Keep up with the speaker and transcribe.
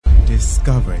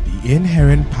Discover the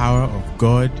inherent power of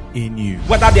God in you.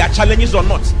 Whether there are challenges or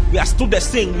not, we are still the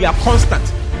same. We are constant.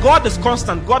 God is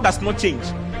constant. God does not change.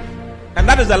 And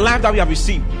that is the life that we have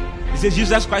received. It says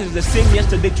Jesus Christ is the same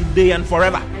yesterday, today, and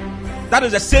forever. That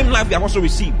is the same life we have also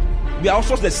received. We are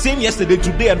also the same yesterday,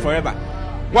 today, and forever.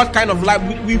 What kind of life?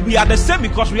 We are the same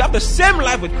because we have the same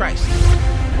life with Christ.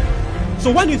 So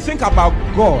when you think about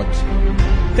God,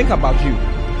 think about you.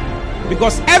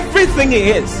 Because everything He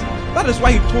is, that is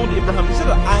why He told Abraham, He said,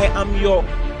 I am your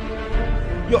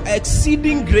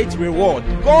exceeding great reward.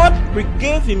 God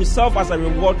gave Himself as a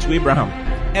reward to Abraham.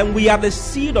 And we are the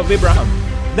seed of Abraham.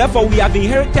 Therefore, we have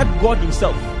inherited God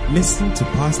Himself. Listen to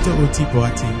Pastor O.T.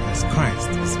 Boateng as Christ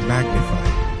is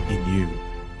magnified in you.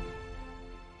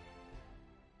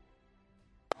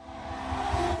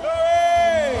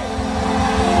 Glory!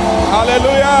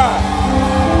 Hallelujah!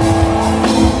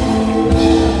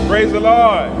 Praise the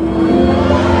Lord.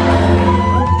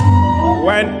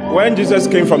 When Jesus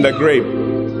came from the grave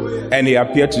and He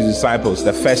appeared to His disciples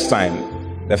the first time,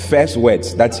 the first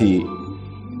words that He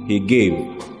gave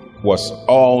was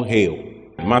all hail.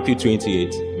 Matthew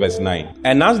 28 verse 9.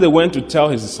 And as they went to tell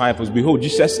His disciples, behold,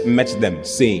 Jesus met them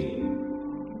saying,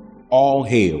 all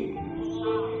hail.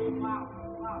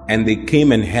 And they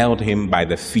came and held Him by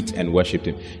the feet and worshipped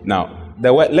Him. Now,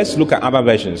 let's look at other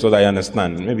versions so that you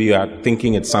understand. Maybe you are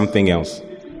thinking it's something else.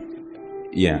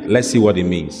 Yeah, let's see what it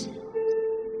means.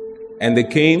 And they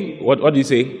came, what do you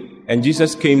say? And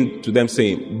Jesus came to them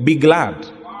saying, be glad.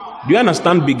 Do you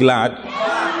understand be glad?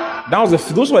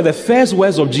 Those were the first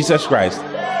words of Jesus Christ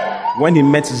when He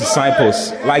met His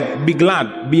disciples. Like, be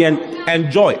glad,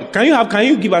 enjoy. Can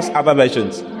you give us other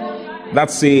versions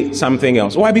that say something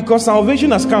else? Why? Because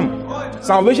salvation has come.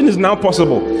 Salvation is now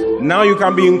possible. Now you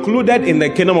can be included in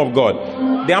the kingdom of God.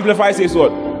 The Amplified says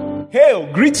what? Hail,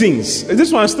 greetings.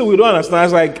 This one still we don't understand.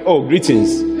 It's like, oh,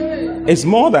 greetings. It's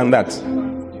more than that.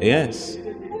 Yes.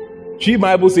 Tree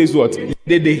Bible says what?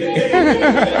 Dede.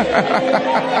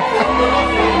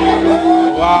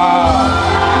 Wow.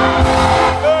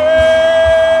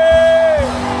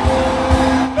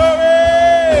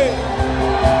 Glory!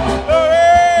 Glory!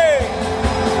 Glory!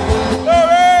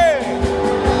 Glory!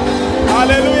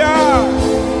 Hallelujah!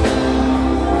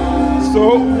 So,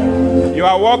 you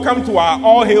are welcome to our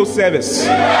all hail service.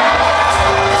 Yeah.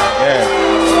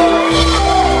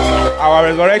 Our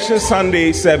Resurrection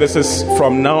Sunday services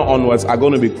from now onwards are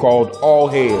going to be called All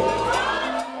Hail.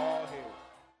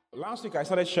 Last week I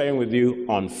started sharing with you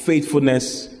on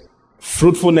faithfulness,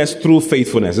 fruitfulness through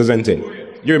faithfulness, isn't it?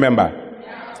 Do you remember?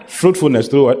 Fruitfulness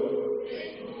through what?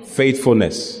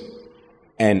 Faithfulness.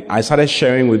 And I started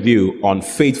sharing with you on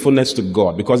faithfulness to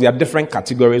God because there are different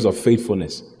categories of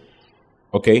faithfulness.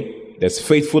 Okay? There's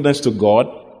faithfulness to God.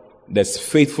 There's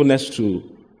faithfulness to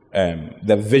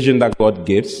the vision that God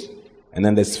gives. And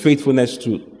then there's faithfulness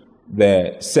to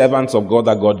the servants of God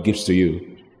that God gives to you.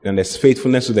 And there's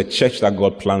faithfulness to the church that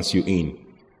God plants you in.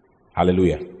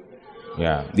 Hallelujah.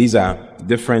 Yeah. These are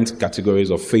different categories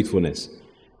of faithfulness.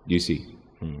 Do you see?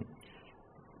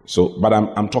 So, but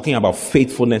I'm talking about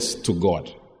faithfulness to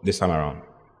God this time around.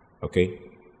 Okay?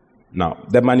 Now,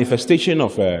 the manifestation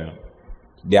of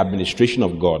the administration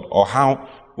of God, or how,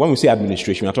 when we say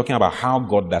administration, we're talking about how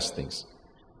God does things.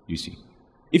 You see?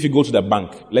 If you go to the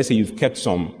bank, let's say you've kept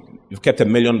 $1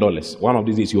 million. One of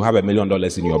these days you have $1 million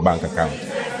in your bank account.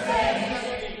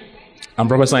 I'm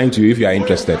prophesying to you if you are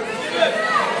interested.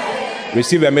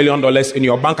 Receive $1 million in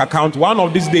your bank account one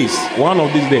of these days. One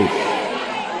of these days.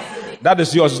 That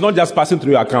is yours. It's not just passing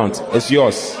through your account. It's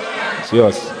yours. It's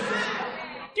yours.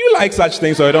 Do you like such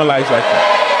things or you don't like such things?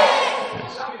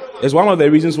 Yes. It's one of the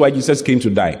reasons why Jesus came to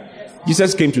die.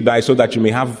 Jesus came to die so that you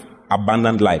may have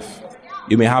abundant life.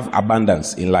 You may have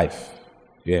abundance in life.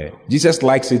 Yeah. Jesus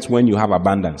likes it when you have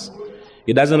abundance.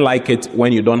 He doesn't like it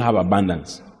when you don't have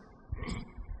abundance.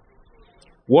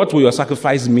 What will your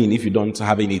sacrifice mean if you don't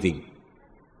have anything?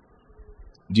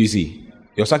 Do you see?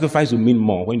 Your sacrifice will mean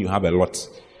more when you have a lot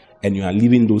and you are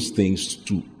leaving those things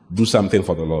to do something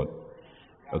for the Lord.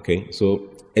 Okay?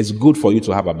 So it's good for you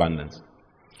to have abundance.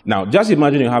 Now, just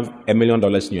imagine you have $1 million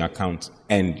in your account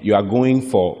and you are going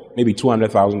for maybe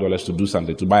 $200,000 to do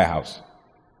something, to buy a house.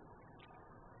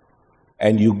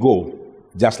 And you go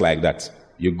just like that.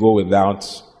 You go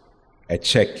without a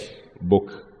check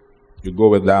book. You go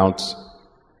without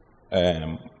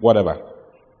whatever.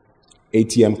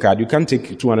 ATM card. You can't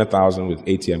take 200,000 with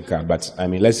ATM card, but I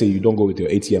mean, let's say you don't go with your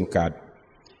ATM card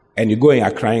and you go and you're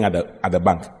crying at the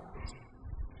bank.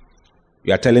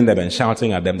 You are telling them and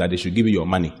shouting at them that they should give you your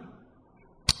money.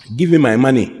 Give me my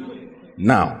money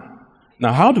now.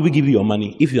 Now, how do we give you your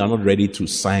money if you are not ready to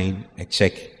sign a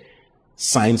check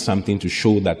sign something to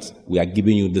show that we are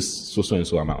giving you this so and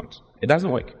so amount. It doesn't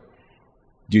work.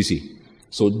 Do you see?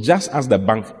 So just as the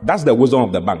bank, that's the wisdom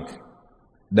of the bank.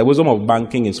 The wisdom of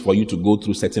banking is for you to go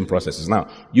through certain processes. Now,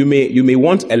 you may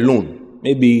want a loan.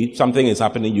 Maybe something is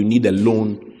happening, you need a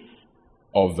loan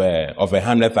of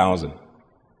 100,000,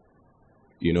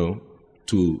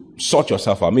 to sort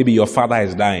yourself out. Maybe your father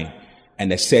is dying,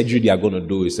 and the surgery they are going to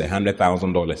do is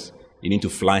 $100,000. You need to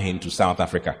fly him to South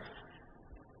Africa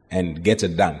and get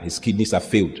it done. His kidneys have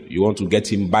failed. You want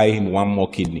to buy him one more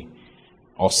kidney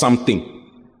or something.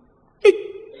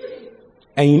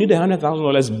 And you need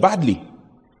 $100,000 badly.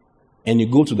 And you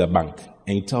go to the bank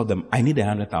and you tell them, I need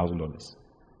 $100,000.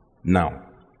 Now,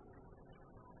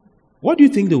 what do you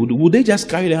think they would do? Would they just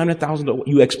carry the $100,000?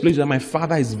 You explain that my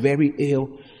father is very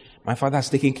ill. My father has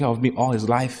taken care of me all his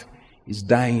life. He's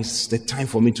dying. It's the time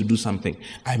for me to do something.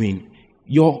 I mean,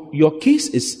 your case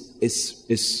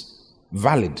is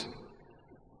valid.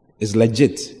 It's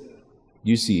legit.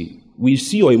 You see, we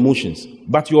see your emotions.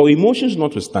 But your emotions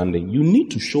notwithstanding, you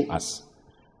need to show us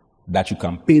that you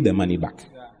can pay the money back.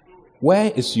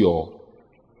 Where is your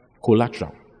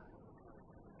collateral?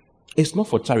 It's not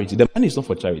for charity. The money is not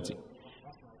for charity.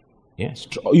 Yes.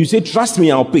 You say, trust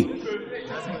me, I'll pay.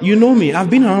 You know me. I've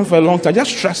been around for a long time.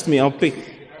 Just trust me, I'll pay.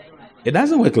 It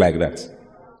doesn't work like that.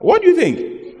 What do you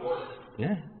think?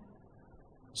 Yeah.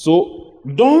 So,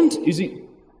 you see,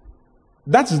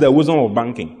 that is the wisdom of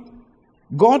banking.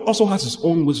 God also has his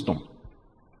own wisdom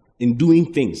in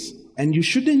doing things. And you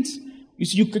shouldn't,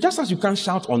 just as you can't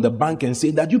shout on the bank and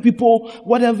say that you people,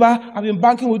 whatever, I've been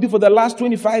banking with you for the last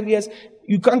 25 years.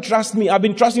 You can't trust me. I've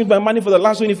been trusting you with my money for the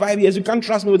last 25 years. You can't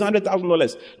trust me with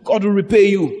 $100,000. God will repay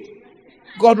you.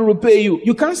 God will repay you.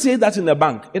 You can't say that in the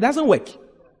bank. It doesn't work.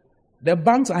 The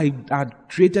banks are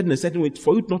created in a certain way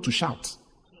for you not to shout.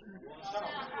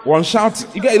 One shout,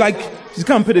 you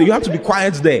can't put it. You have to be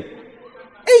quiet there.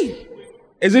 Hey,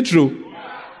 is it true?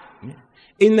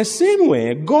 In the same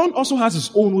way, God also has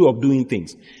his own way of doing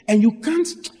things. And you can't,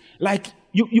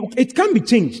 it can't be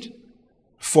changed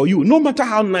for you. No matter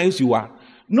how nice you are,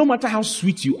 no matter how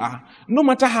sweet you are, no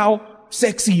matter how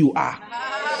sexy you are.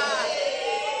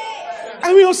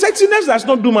 I mean, your sexiness does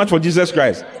not do much for Jesus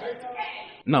Christ.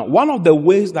 Now, one of the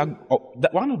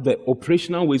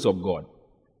operational ways of God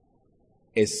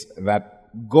is that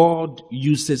God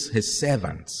uses his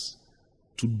servants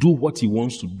to do what he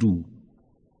wants to do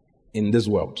in this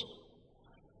world.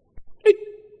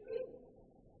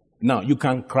 Now, you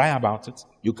can cry about it.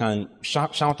 You can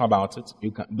shout about it.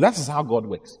 That is how God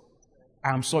works.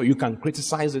 I'm sorry, you can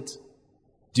criticize it.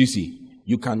 Do you see?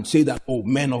 You can say that, oh,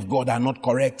 men of God are not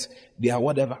correct. They are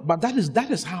whatever. But that is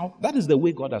the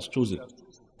way God has chosen.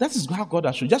 That is how God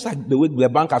has chosen. Just like the way the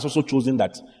bank has also chosen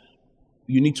that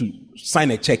you need to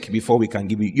sign a check before we can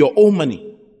give you your own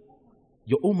money.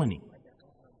 Your own money.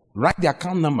 Write the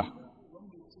account number.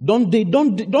 Don't they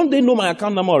know my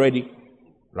account number already?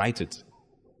 Write it.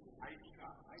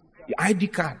 Your ID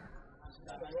card.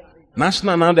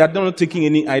 National now, they are not taking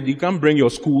any ID. You can't bring your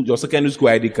secondary school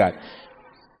ID card.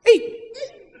 Hey!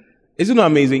 Isn't it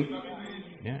amazing?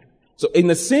 Yeah. So in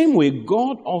the same way,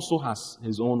 God also has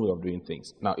his own way of doing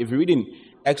things. Now, if you read in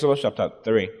Exodus chapter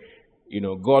 3,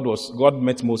 God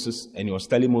met Moses and he was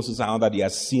telling Moses how that he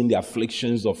has seen the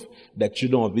afflictions of the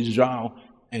children of Israel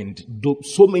and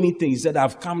so many things. He said,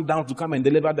 I've come down to come and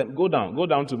deliver them. Go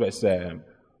down to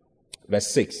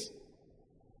verse 6.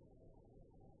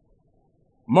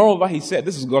 Moreover, he said,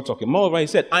 this is God talking. Moreover, he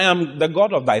said, I am the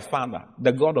God of thy father,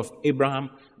 the God of Abraham,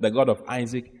 the God of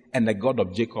Isaac, and the God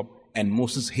of Jacob. And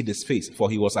Moses hid his face, for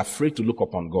he was afraid to look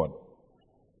upon God.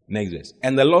 Next verse.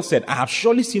 And the Lord said, I have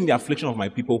surely seen the affliction of my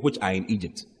people which are in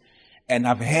Egypt, and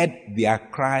have heard their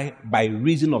cry by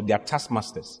reason of their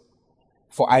taskmasters.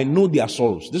 For I know their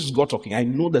sorrows. This is God talking. I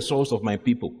know the sorrows of my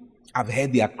people. I've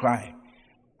heard their cry.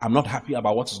 I'm not happy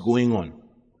about what is going on.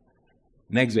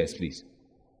 Next verse, please.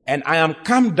 And I have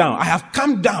come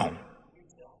down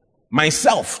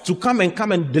myself to come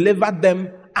and deliver them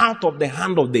out of the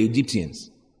hand of the Egyptians,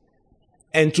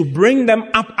 and to bring them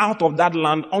up out of that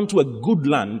land unto a good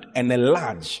land and a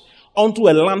large, unto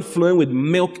a land flowing with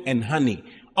milk and honey,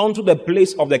 unto the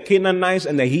place of the Canaanites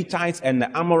and the Hittites and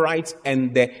the Amorites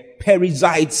and the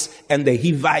Perizzites and the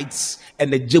Hivites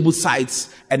and the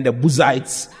Jebusites and the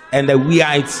Buzites and the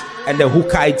Weites and the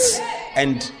Hukkites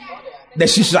and the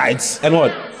Shishites and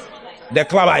what? The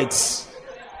Clavites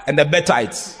and the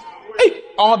Bethites. Hey,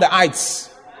 all the ites.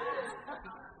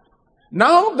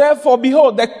 Now, therefore,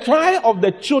 behold, the cry of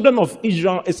the children of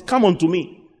Israel is come unto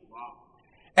me.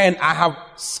 And I have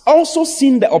also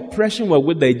seen the oppression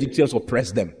wherewith the Egyptians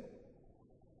oppressed them.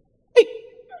 Hey.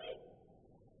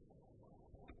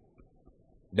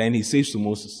 Then he says to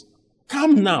Moses,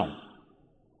 come now,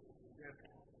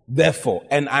 therefore,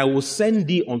 and I will send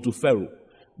thee unto Pharaoh,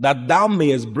 that thou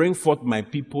mayest bring forth my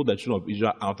people, the children of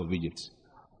Israel, out of Egypt.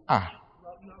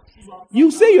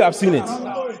 You say you have seen it.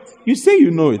 You say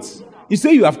you know it. You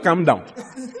say you have come down.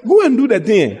 Go and do the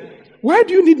thing. Why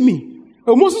do you need me?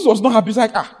 But Moses was not happy. He's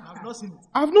like,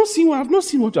 I've not seen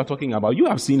what you are talking about. You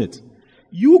have seen it.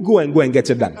 You go and get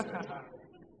it done.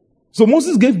 So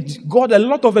Moses gave God a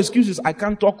lot of excuses. I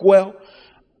can't talk well.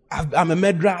 I'm a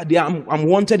murderer. I'm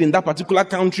wanted in that particular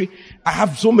country. I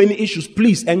have so many issues.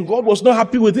 Please. And God was not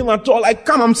happy with him at all. Like,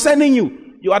 come, I'm sending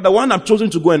you. You are the one I've chosen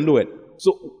to go and do it.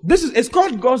 So it's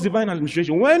called God's divine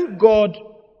administration. When God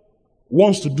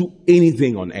wants to do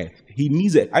anything on earth, he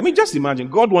needs it. I mean, just imagine,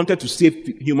 God wanted to save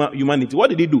humanity. What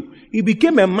did he do? He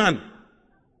became a man.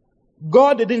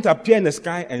 God didn't appear in the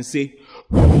sky and say,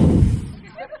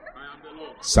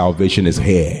 salvation is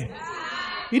here.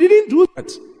 He didn't do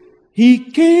that.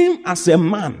 He came as a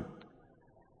man,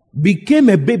 became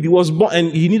a baby, was born,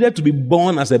 and he needed to be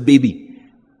born as a baby.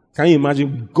 Can you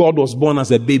imagine? God was born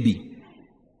as a baby,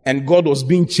 and God was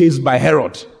being chased by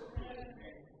Herod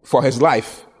for his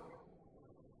life.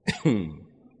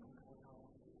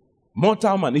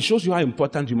 Mortal man. It shows you how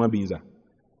important human beings are.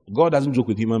 God doesn't joke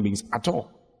with human beings at all.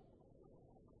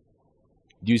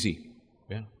 Do you see?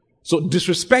 Yeah. So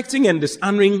disrespecting and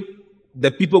dishonoring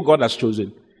the people God has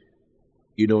chosen,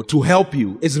 to help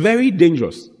you, is very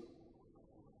dangerous.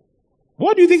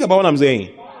 What do you think about what I'm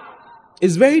saying?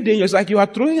 It's very dangerous. Like you are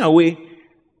throwing away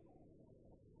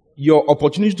your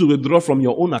opportunity to withdraw from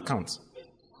your own account.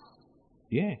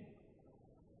 Yeah.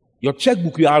 Your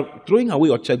checkbook, you are throwing away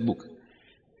your checkbook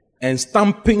and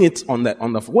stamping it on the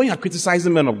when you are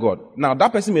criticizing men of God. Now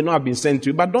that person may not have been sent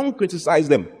to you, but don't criticize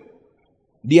them.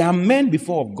 They are men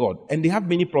before of God, and they have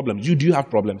many problems. Do you have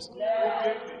problems?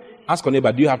 Ask your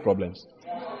neighbor, do you have problems?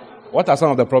 What are some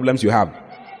of the problems you have?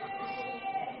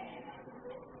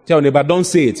 Tell your neighbor, don't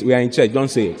say it. We are in church, don't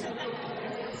say it.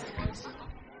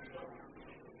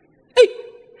 Hey.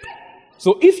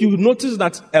 So if you notice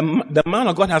that the man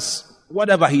of God has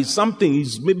whatever,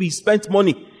 maybe he spent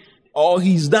money, or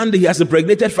he has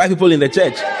impregnated 5 people in the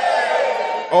church.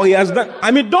 Or he has done.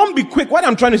 I mean, don't be quick. What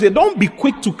I'm trying to say, don't be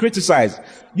quick to criticize.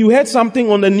 You heard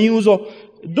something on the news, or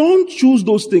don't choose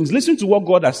those things. Listen to what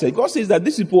God has said. God says that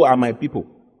these people are my people.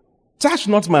 Touch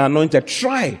not my anointed.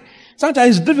 Try.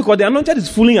 Sometimes it's difficult. The anointed is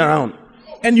fooling around,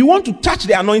 and you want to touch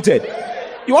the anointed.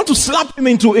 You want to slap him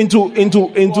into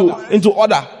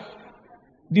order.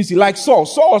 You see, like Saul.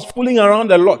 Saul was fooling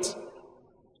around a lot.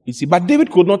 You see, but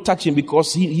David could not touch him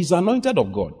because he's anointed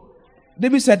of God.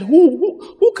 David said,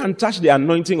 who can touch the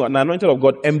anointing or the anointed of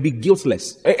God and be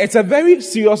guiltless? It's a very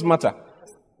serious matter.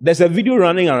 There's a video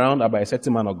running around about a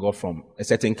certain man of God from a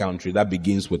certain country that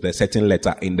begins with a certain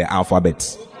letter in the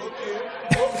alphabet.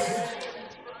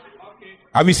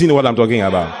 Have you seen what I'm talking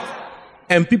about?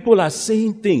 And people are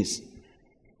saying things.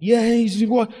 Yeah,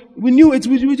 we knew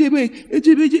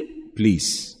it.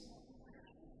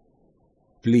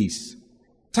 Please.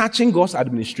 Touching God's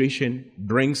administration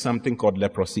brings something called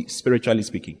leprosy, spiritually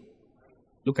speaking.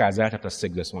 Look at Isaiah chapter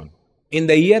 6, verse 1. In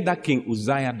the year that King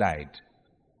Uzziah died,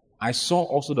 I saw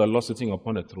also the Lord sitting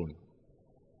upon a throne,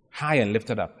 high and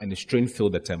lifted up, and his train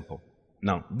filled the temple.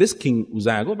 Now, this King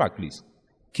Uzziah, go back please.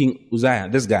 King Uzziah,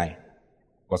 this guy,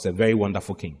 was a very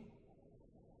wonderful king.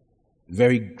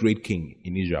 Very great king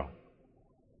in Israel.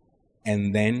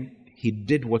 And then he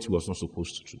did what he was not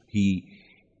supposed to do. He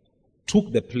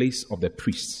took the place of the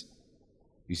priest.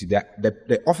 You see,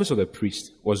 the office of the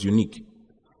priest was unique.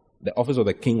 The office of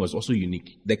the king was also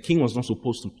unique. The king was not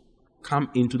supposed to come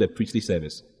into the priestly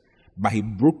service, but he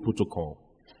broke protocol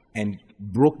and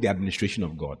broke the administration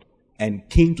of God and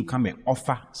came to come and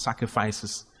offer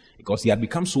sacrifices because he had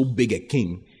become so big a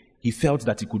king, he felt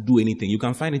that he could do anything. You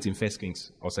can find it in 1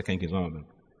 Kings or 2 Kings, one of them.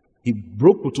 He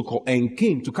broke protocol and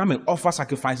came to come and offer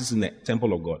sacrifices in the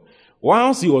temple of God.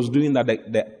 Whilst he was doing that,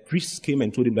 the priests came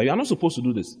and told him that you are not supposed to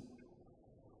do this.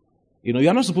 You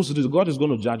are not supposed to do this. God is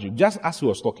going to judge you. Just as he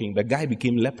was talking, the guy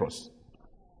became leprous.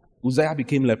 Uzziah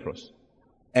became leprous.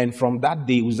 And from that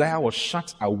day, Uzziah was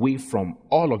shut away from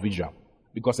all of Israel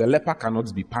because a leper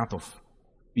cannot be part of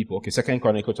people. Okay, 2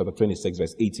 Chronicles chapter 26,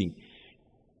 verse 18.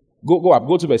 Go up,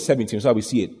 go to verse 17 so we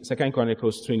see it. 2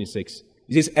 Chronicles 26.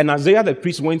 It says, and Isaiah the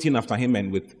priest went in after him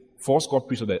and with 40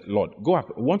 priests of the Lord. Go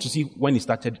up. I want to see when he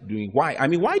started doing. Why? I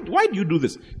mean, why do you do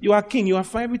this? You are king. You are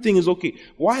fine. Everything is okay.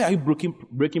 Why are you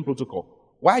breaking protocol?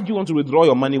 Why do you want to withdraw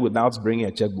your money without bringing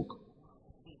a checkbook?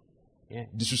 Yeah.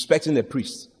 Disrespecting the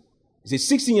priest. He says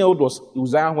 16-year-old was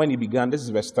Uzziah when he began. This is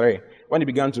verse 3. When he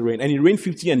began to reign. And he reigned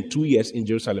 52 years in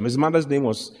Jerusalem. His mother's name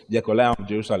was Jecoliah of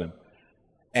Jerusalem.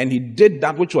 And he did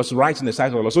that which was right in the sight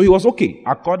of the Lord. So he was okay,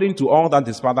 according to all that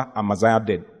his father Amaziah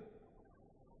did.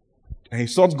 And he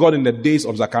sought God in the days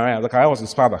of Zechariah. Zechariah was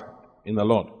his father in the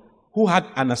Lord, who had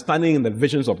understanding in the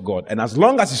visions of God. And as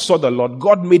long as he sought the Lord,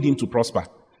 God made him to prosper.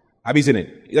 Have you seen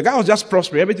it? The guy was just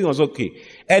prospering. Everything was okay.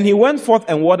 And he went forth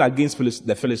and warred against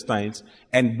the Philistines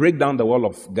and break down the wall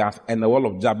of Gath and the wall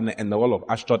of Jabneh and the wall of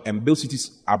Ashdod and built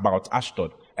cities about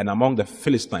Ashdod and among the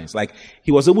Philistines. Like,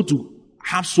 he was able to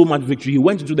have so much victory. He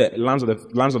went into the lands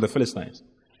of the Philistines.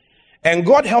 And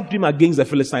God helped him against the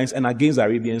Philistines and against the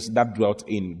Arabians that dwelt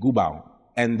in Gubal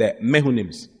and the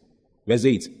Mehunims. Verse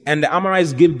 8. And the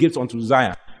Amorites gave gifts unto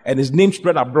Uzziah, and his name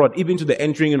spread abroad, even to the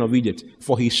entering in of Egypt.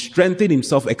 For he strengthened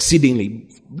himself exceedingly,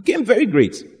 became very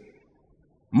great.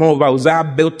 Moreover, Uzziah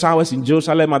built towers in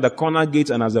Jerusalem at the corner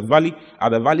gate and at the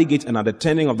valley gate and at the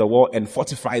turning of the wall, and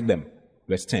fortified them.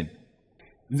 Verse 10.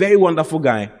 Very wonderful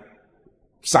guy,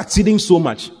 succeeding so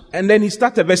much. And then he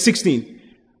started verse 16.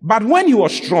 But when he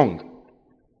was strong,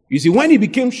 you see, when he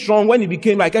became strong, when he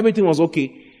became like everything was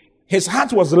okay, his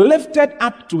heart was lifted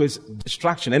up to his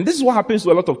destruction. And this is what happens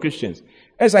to a lot of Christians.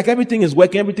 It's like everything is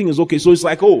working, everything is okay. So it's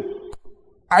like, oh,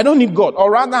 I don't need God.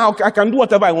 Or rather, I can do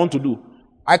whatever I want to do.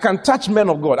 I can touch men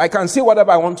of God. I can say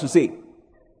whatever I want to say.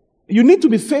 You need to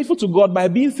be faithful to God by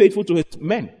being faithful to his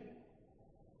men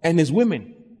and his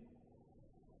women.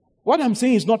 What I'm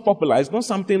saying is not popular. It's not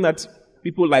something that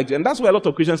people like. And that's why a lot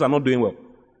of Christians are not doing well.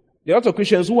 There are a lot of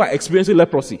Christians who are experiencing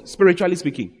leprosy, spiritually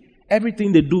speaking.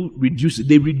 Everything they do,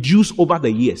 they reduce over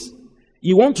the years.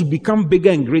 You want to become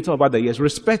bigger and greater over the years.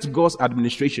 Respect God's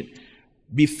administration.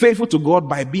 Be faithful to God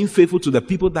by being faithful to the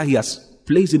people that he has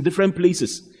placed in different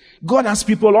places. God has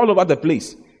people all over the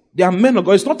place. They are men of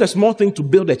God. It's not a small thing to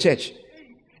build a church.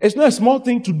 It's not a small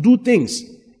thing to do things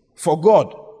for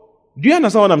God. Do you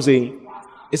understand what I'm saying?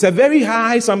 It's a very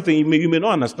high something you may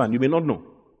not understand. You may not know.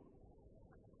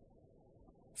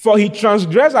 For he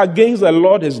transgressed against the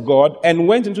Lord his God and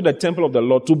went into the temple of the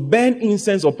Lord to burn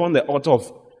incense upon the altar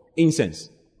of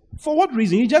incense. For what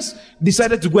reason? He just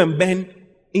decided to go and burn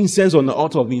incense on the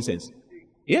altar of incense.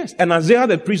 Yes. And Isaiah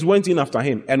the priest went in after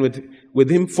him, and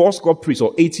with him 80 priests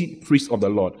or 80 priests of the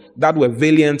Lord that were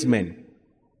valiant men.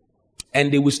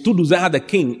 And they withstood Uzziah the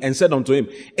king and said unto him,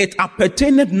 It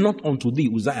appertaineth not unto thee,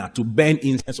 Uzziah, to burn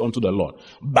incense unto the Lord,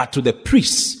 but to the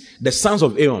priests, the sons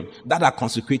of Aaron, that are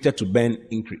consecrated to burn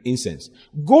incense.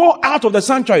 Go out of the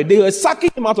sanctuary. They were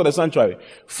sucking him out of the sanctuary.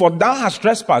 For thou hast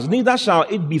trespassed, neither shall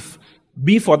it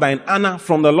be for thine honor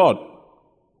from the Lord.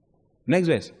 Next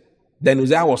verse. Then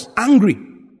Uzziah was angry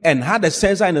and had a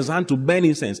censer in his hand to burn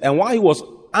incense. And while he was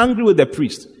angry with the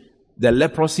priest, the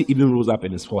leprosy even rose up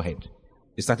in his forehead.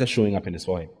 It started showing up in his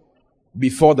forehead.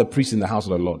 Before the priest in the house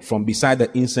of the Lord, from beside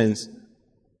the incense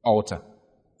altar.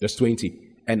 Verse 20.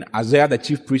 And Isaiah the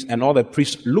chief priest and all the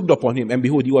priests looked upon him, and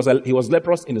behold, he was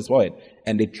leprous in his forehead,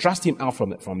 and they thrust him out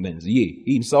from thence. Yea,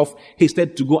 he himself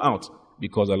hasted to go out,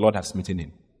 because the Lord has smitten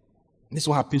him. This is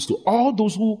what happens to all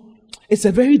those who. It's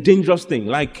a very dangerous thing.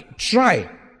 Like, try.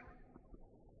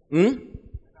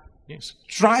 Yes.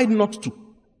 Try not to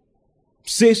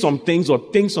say some things or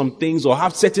think some things or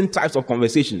have certain types of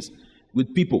conversations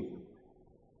with people.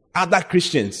 Other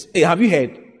Christians. Hey, have you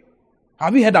heard?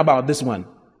 Have you heard about this one?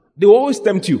 They will always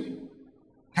tempt you.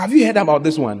 Have you heard about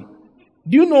this one?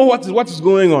 Do you know what is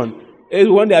going on?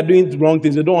 When they are doing wrong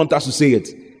things, they don't want us to say it.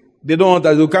 They don't want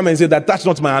us to come and say that that's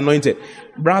not my anointed.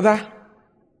 Brother,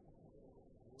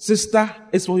 sister,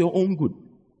 it's for your own good.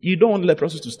 You don't want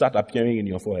leprosy to start appearing in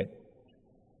your forehead.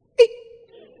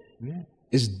 Yeah.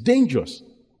 It's dangerous.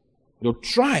 You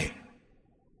try.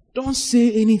 Don't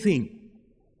say anything.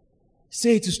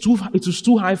 Say it is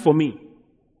too high for me.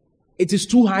 It is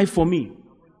too high for me.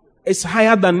 It's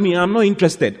higher than me. I'm not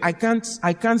interested. I can't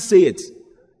say it.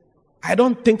 I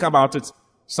don't think about it.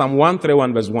 Psalm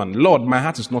 131 verse 1. Lord, my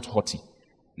heart is not haughty,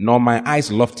 nor my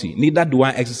eyes lofty. Neither do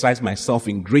I exercise myself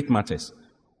in great matters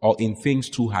or in things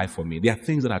too high for me. There are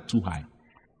things that are too high.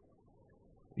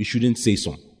 You shouldn't say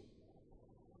so.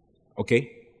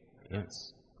 Okay?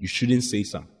 Yes. You shouldn't say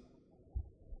some.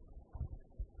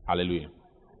 Hallelujah.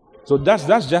 So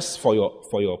that's just for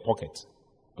your pocket.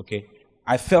 Okay?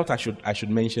 I felt I should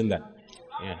mention that.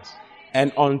 Yes.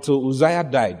 And until Uzziah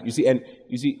died, you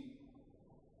see,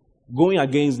 going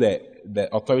against the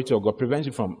authority of God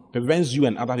prevents you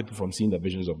and other people from seeing the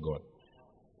visions of God.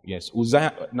 Yes.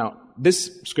 Uzziah, now,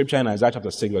 this scripture in Isaiah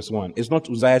chapter 6 verse 1 is not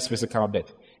Uzziah's physical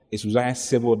death. It's Uzziah's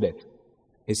civil death.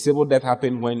 His civil death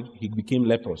happened when he became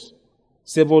leprous.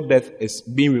 Civil death is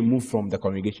being removed from the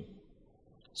congregation.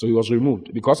 So he was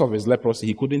removed. Because of his leprosy,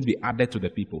 he couldn't be added to the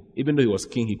people. Even though he was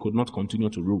king, he could not continue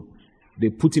to rule. They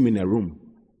put him in a room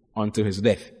until his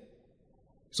death.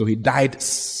 So he died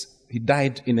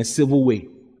in a civil way.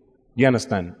 You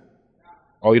understand?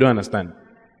 Or you don't understand?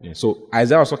 Yeah. So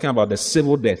Isaiah was talking about the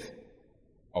civil death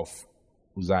of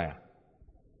Uzziah.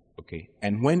 Okay.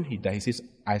 And when he died, he says,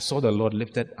 I saw the Lord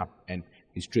lifted up and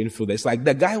his train filled. It's like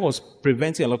the guy was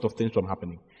preventing a lot of things from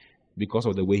happening because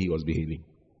of the way he was behaving.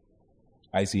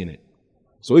 I see in it.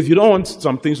 So if you don't want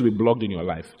some things to be blocked in your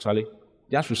life, Charlie,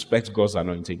 just respect God's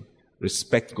anointing.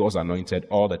 Respect God's anointed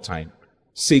all the time.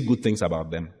 Say good things about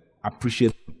them.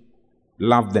 Appreciate them.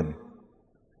 Love them.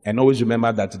 And always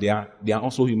remember that they are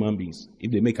also human beings.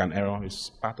 If they make an error, it's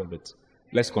part of it.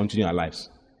 Let's continue our lives.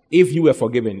 If you were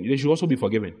forgiven, you should also be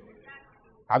forgiven.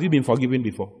 Have you been forgiven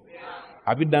before?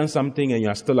 Have you done something and you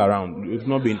are still around?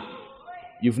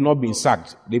 You've not been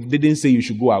sacked. They didn't say you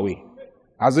should go away.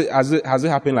 Has it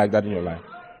happened like that in your life?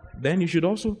 Then you should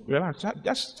also relax.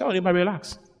 Just tell anybody,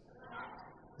 relax.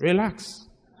 Relax.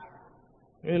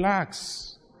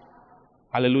 Relax.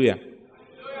 Hallelujah.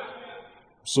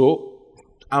 So,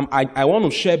 I want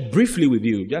to share briefly with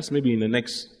you, just maybe in the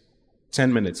next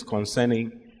 10 minutes,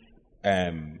 concerning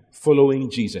following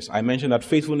Jesus. I mentioned that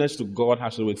faithfulness to God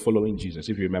has to do with following Jesus,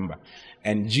 if you remember.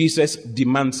 And Jesus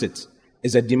demands it.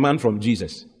 It's a demand from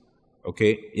Jesus.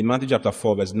 Okay? In Matthew chapter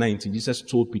 4, verse 19, Jesus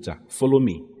told Peter, follow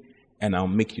me, and I'll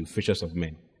make you fishers of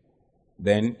men.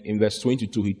 Then, in verse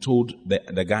 22, he told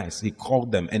the guys, he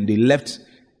called them, and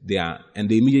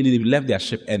they immediately left their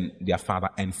ship and their father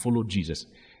and followed Jesus.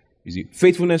 You see,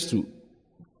 faithfulness to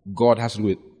God has to do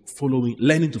with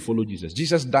learning to follow Jesus.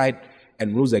 Jesus died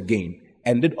and rose again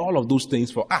and did all of those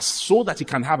things for us so that he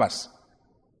can have us.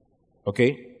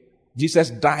 Okay?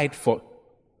 Jesus died for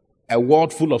a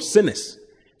world full of sinners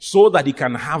so that he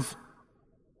can have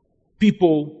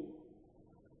people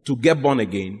to get born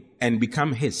again and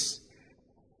become his.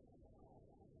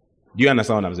 Do you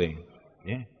understand what I'm saying?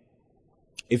 Yeah.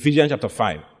 Ephesians chapter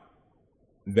 5,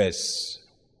 verse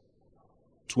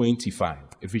 25.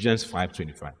 Ephesians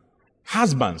 5:25.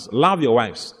 Husbands, love your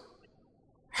wives.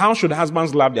 How should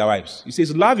husbands love their wives? He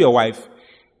says, love your wife,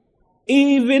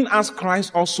 even as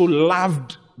Christ also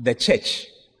loved the church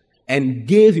and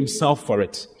gave himself for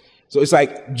it. So it's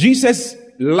like Jesus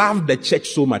loved the church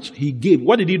so much. He gave.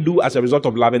 What did he do as a result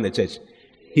of loving the church?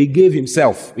 He gave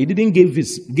himself. He didn't give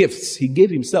his gifts. He gave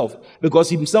himself because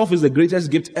himself is the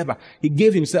greatest gift ever. He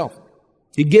gave himself.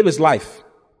 He gave his life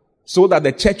so that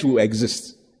the church will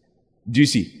exist. Do you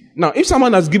see? Now, if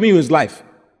someone has given you his life,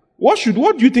 what do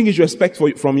you think he should expect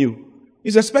from you?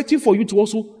 He's expecting for you to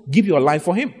also give your life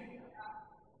for him.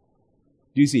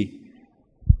 Do you see?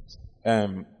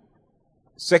 2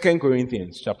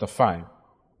 Corinthians chapter 5,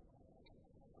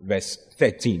 verse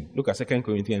 13. Look at 2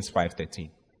 Corinthians 5:13.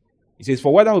 It says,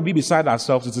 for whether we be beside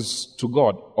ourselves, it is to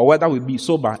God, or whether we be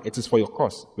sober, it is for your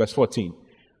cause. Verse 14.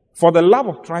 For the love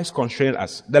of Christ constrains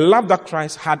us. The love that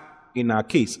Christ had in our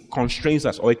case constrains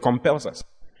us, or it compels us.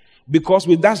 Because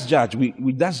with that judge,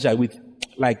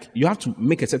 you have to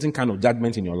make a certain kind of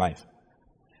judgment in your life.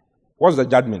 What's the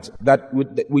judgment? That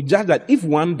we judge that if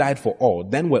one died for all,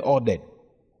 then we're all dead.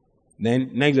 Then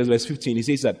next verse 15, he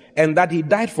says that, and that he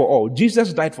died for all,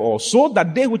 Jesus died for all, so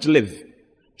that they which live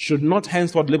should not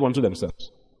henceforth live unto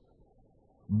themselves,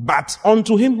 but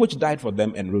unto him which died for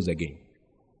them and rose again.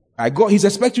 He's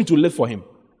expecting you to live for him.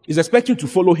 He's expecting you to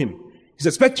follow him. He's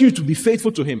expecting you to be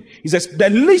faithful to him. The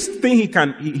least thing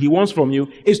he wants from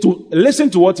you is to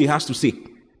listen to what he has to say.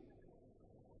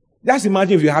 Just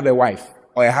imagine if you have a wife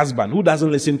or a husband who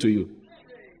doesn't listen to you,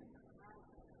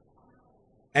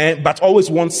 but always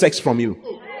wants sex from you.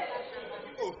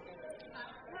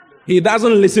 He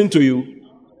doesn't listen to you,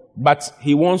 but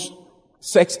he wants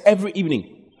sex every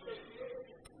evening.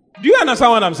 Do you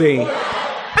understand what I'm saying?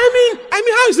 I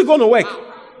mean, how is it going to work?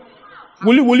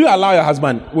 Will you allow your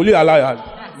husband? Will you allow your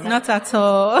husband? Not at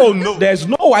all. Oh no, there's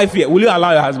no wife here. Will you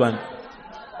allow your husband?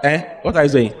 What are you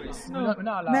saying? No,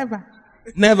 never.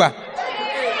 Never.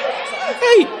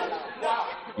 Hey,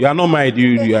 you are not married.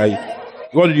 You are.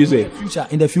 What did you say?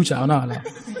 In the future, I'll not allow.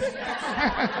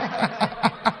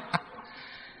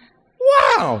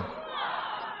 Wow.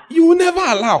 You will never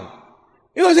allow.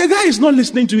 Because the guy is not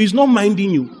listening to you, he's not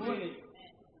minding you.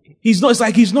 It's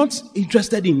like he's not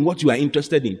interested in what you are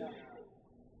interested in.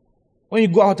 When you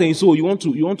go out and you want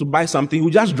to buy something, you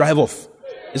just drive off.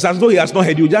 It's as though he has not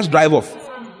heard you, just drive off.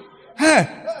 Hey.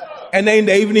 And then in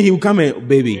the evening he will come and,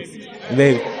 baby.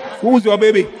 Who's your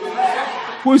baby?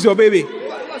 Who's your baby?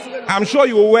 I'm sure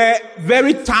you will wear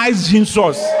very tight jean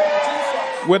shorts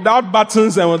without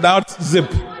buttons and without zip,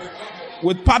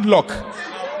 with padlock.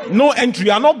 No entry.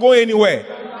 You are not going anywhere.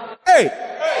 Hey!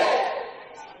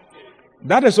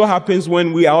 That is what happens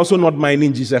when we are also not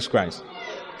minding Jesus Christ.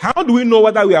 How do we know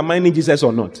whether we are minding Jesus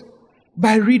or not?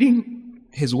 By reading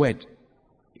his word.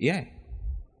 Yeah.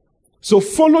 So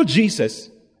follow Jesus.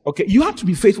 Okay, you have to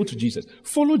be faithful to Jesus.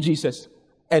 Follow Jesus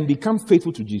and become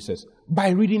faithful to Jesus by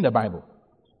reading the Bible.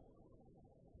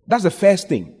 That's the first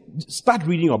thing. Start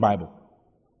reading your Bible.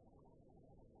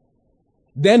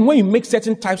 Then when you make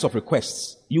certain types of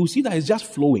requests, you will see that it's just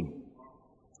flowing.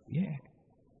 Yeah.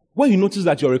 When you notice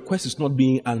that your request is not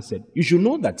being answered, you should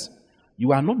know that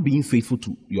you are not being faithful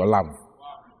to your love.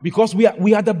 Because we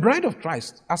are the bride of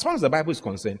Christ. As far as the Bible is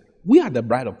concerned, we are the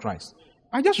bride of Christ.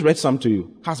 I just read some to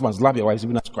you. Husbands, love your wives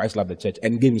even as Christ loved the church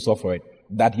and gave himself for it,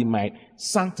 that he might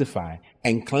sanctify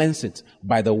and cleanse it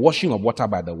by the washing of water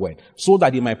by the word, so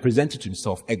that he might present it to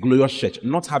himself a glorious church,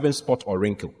 not having spot or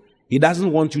wrinkle. He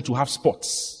doesn't want you to have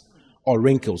spots or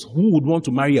wrinkles. Who would want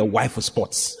to marry a wife with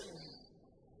spots?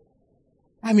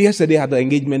 I mean, yesterday at the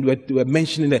engagement, we were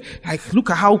mentioning that, like, look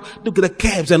at the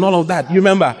curves and all of that. You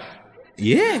remember?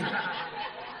 Yeah.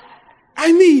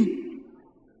 I mean,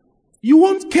 you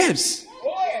want curves.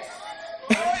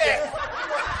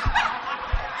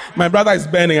 My brother is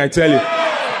burning, I tell you.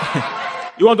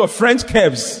 You want a French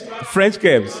curves. French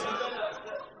curves.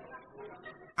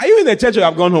 Are you in the church or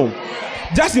have gone home?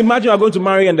 Just imagine you are going to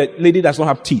marry and the lady does not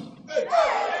have teeth.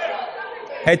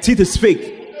 Her teeth is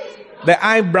fake. The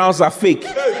eyebrows are fake.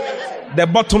 The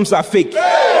bottoms are fake.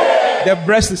 The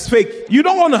breast is fake. You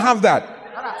don't want to have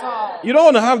that. You don't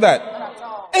want to have that.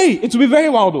 Hey, it will be very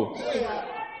wild though.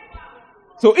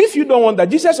 So if you don't want that,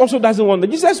 Jesus also doesn't want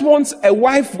that. Jesus wants a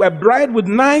wife, a bride with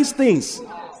nice things.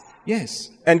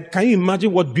 Yes. And can you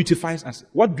imagine what beautifies us?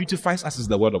 What beautifies us is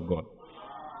the word of God.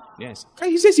 Yes.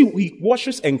 He says he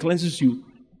washes and cleanses you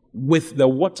with the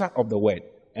water of the word.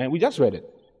 And we just read it.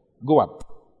 Go up.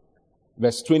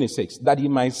 Verse 26. That he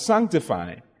might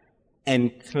sanctify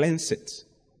and cleanse it.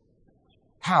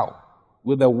 How?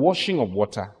 With the washing of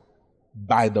water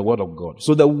by the word of God.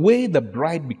 So the way the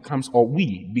bride becomes, or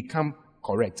we become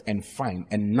correct and fine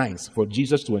and nice for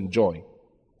Jesus to enjoy,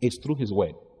 is through his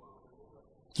word.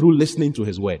 Through listening to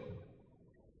his word.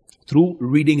 Through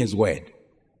reading his word.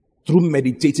 Through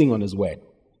meditating on his word.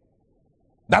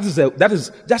 That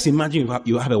is just imagine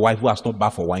you have a wife who has not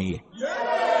bathed for 1 year.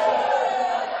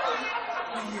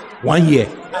 1 year.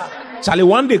 Charlie,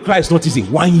 one day Christ not easy.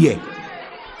 1 year.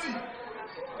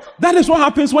 That is what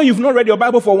happens when you've not read your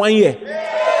Bible for 1 year.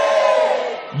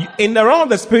 In the realm of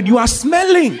the spirit, you are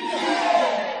smelling.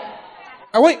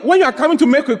 And when you are coming to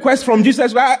make requests from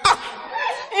Jesus, move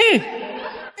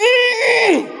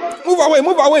away,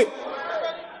 move away.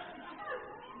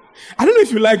 I don't know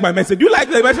if you like my message. Do you like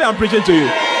the message I'm preaching to you?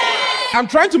 I'm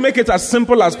trying to make it as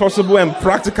simple as possible and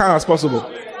practical as possible.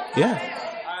 Yeah.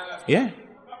 Yeah.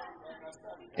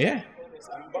 Yeah.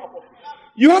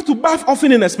 You have to bath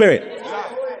often in the spirit.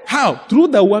 How? Through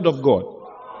the word of God.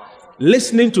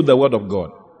 Listening to the word of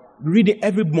God. Reading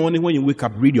every morning when you wake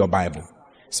up, read your Bible.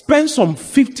 Spend some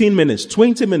 15 minutes,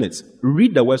 20 minutes,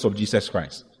 read the words of Jesus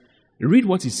Christ. Read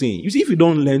what he's saying. You see, if you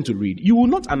don't learn to read, you will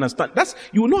not understand.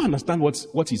 You will not understand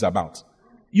what he's about.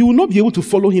 You will not be able to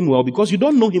follow him well because you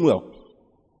don't know him well.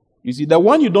 You see, the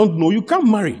one you don't know, you can't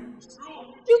marry.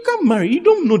 You can't marry. You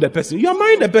don't know the person. You are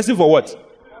marrying the person for what?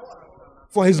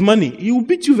 For his money. He will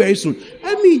beat you very soon.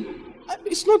 I mean,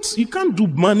 it's not, you can't do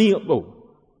money. Oh.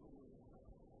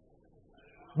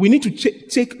 We need to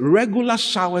take regular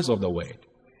showers of the word.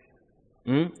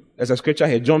 There's a scripture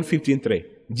here, John 15:3.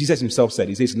 Jesus himself said,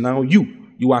 he says, now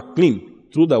you are clean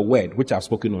through the word which I have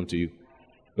spoken unto you.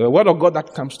 The word of God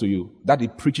that comes to you, that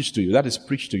it preaches to you, that is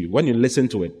preached to you, when you listen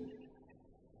to it,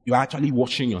 you are actually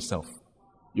washing yourself.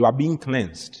 You are being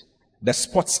cleansed. The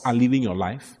spots are leaving your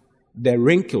life. The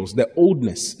wrinkles, the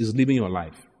oldness is leaving your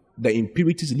life. The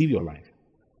impurities leave your life.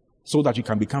 So that you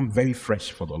can become very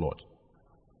fresh for the Lord.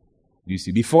 You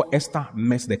see, before Esther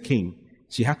met the king,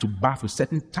 she had to bath with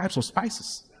certain types of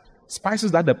spices.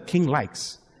 Spices that the king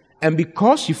likes. And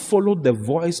because she followed the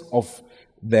voice of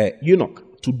the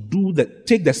eunuch to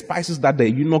take the spices that the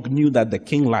eunuch knew that the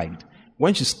king liked,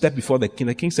 when she stepped before the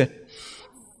king said,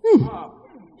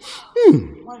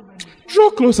 draw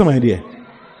closer, my dear.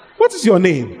 What is your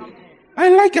name? I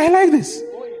like this.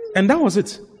 And that was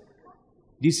it.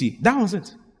 You see, that was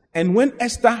it. And when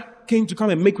Esther came to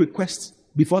come and make requests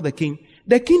before the king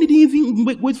didn't even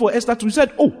wait for Esther to say,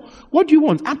 oh, what do you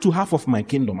want? Up to half of my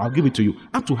kingdom. I'll give it to you.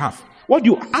 Up to half. What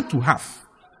do you? Up to half.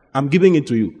 I'm giving it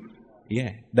to you.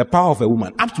 Yeah. The power of a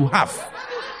woman. Up to half.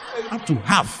 Up to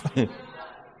half.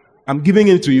 I'm giving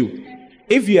it to you.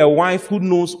 If you're a wife who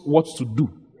knows what to do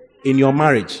in your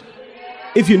marriage,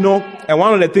 if you know, and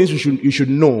one of the things you should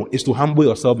know is to humble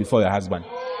yourself before your husband.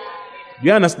 Do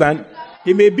you understand?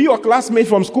 He may be your classmate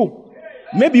from school.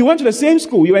 Maybe you went to the same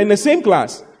school, you were in the same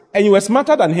class, and you were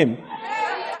smarter than him.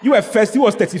 You were first, he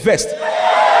was 31st.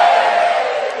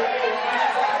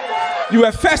 You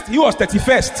were first, he was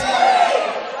 31st.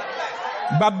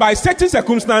 But by certain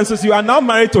circumstances, you are now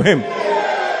married to him.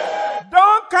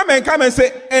 Don't come and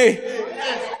say,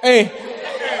 hey,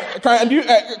 can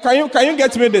you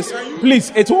get me this?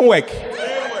 Please, it won't work.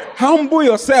 Humble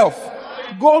yourself.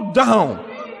 Go down.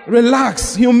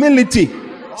 Relax. Humility.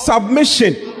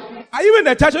 Submission. Are you in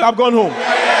the church or have gone home?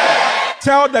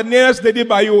 Tell the nearest lady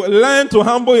by you, learn to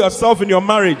humble yourself in your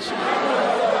marriage.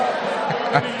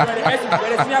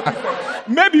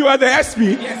 Maybe you are the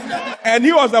SP and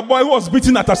he was the boy who was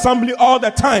beaten at assembly all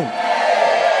the time.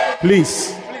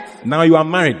 Please. Now you are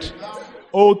married.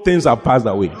 Old things have passed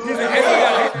away.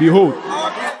 Behold,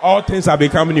 all things have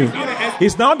become new.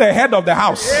 He's now the head of the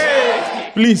house.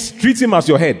 Please treat him as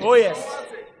your head. Oh, yes.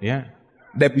 Yeah.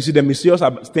 You see, the mysterious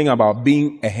thing about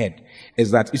being a head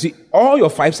is that, you see, all your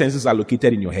 5 senses are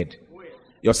located in your head.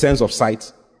 Your sense of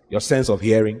sight, your sense of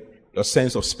hearing, your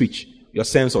sense of speech, your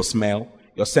sense of smell,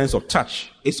 your sense of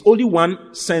touch. It's only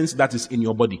one sense that is in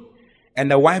your body. And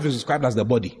the wife is described as the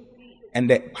body. And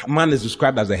the man is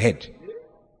described as the head.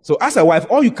 So as a wife,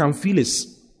 all you can feel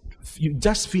is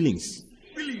just feelings.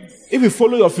 If you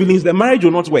follow your feelings, the marriage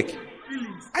will not work.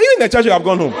 Are you in the church or you have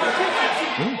gone home?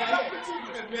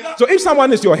 So if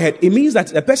someone is your head, it means that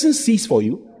the person sees for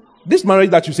you. This marriage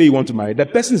that you say you want to marry, the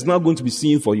person is not going to be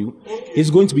seeing for you. He's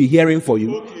going to be hearing for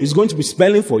you. He's going to be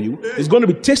smelling for you. He's going to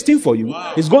be tasting for you.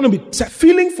 He's going to be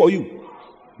feeling for you.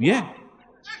 Yeah.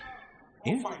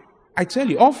 I tell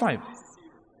you, all 5.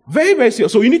 Very, very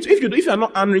serious. So you need to, if you're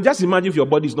not angry, just imagine if your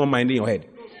body is not minding your head.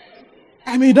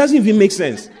 I mean, it doesn't even make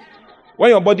sense. When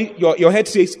your body, your head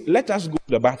says, let us go to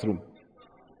the bathroom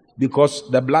because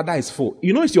the bladder is full.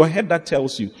 You know, it's your head that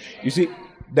tells you. You see,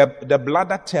 the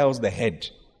bladder tells the head,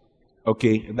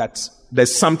 okay, that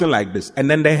there's something like this. And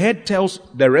then the head tells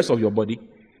the rest of your body,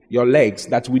 your legs,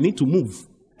 that we need to move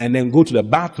and then go to the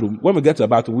bathroom. When we get to the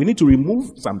bathroom, we need to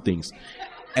remove some things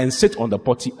and sit on the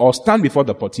potty or stand before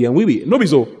the potty and we no be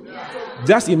so.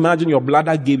 Just imagine your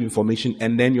bladder gave information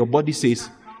and then your body says,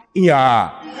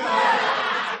 yeah,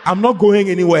 I'm not going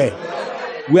anywhere.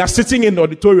 We are sitting in the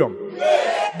auditorium.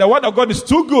 The word of God is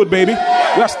too good, baby.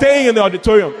 We are staying in the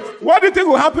auditorium. What do you think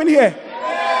will happen here?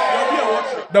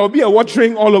 There will be a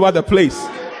watering all over the place.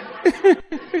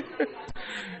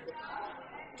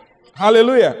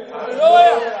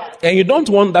 Hallelujah. And you don't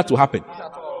want that to happen.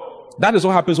 That is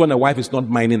what happens when a wife is not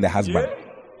minding the husband.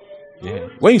 Yeah.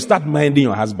 When you start minding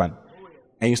your husband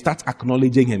and you start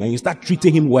acknowledging him and you start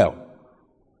treating him well.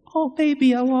 Oh, baby,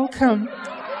 you're welcome.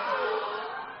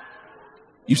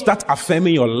 You start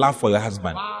affirming your love for your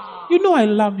husband. You know I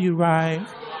love you, right?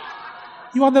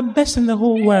 You are the best in the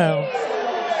whole world.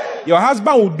 Your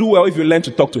husband will do well if you learn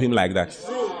to talk to him like that.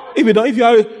 If you don't, if you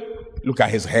are, look at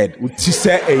his head.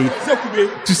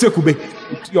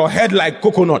 Your head like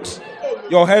coconut.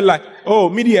 Your head like, oh,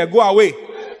 media, go away.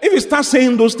 If you start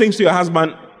saying those things to your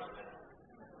husband,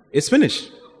 it's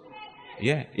finished.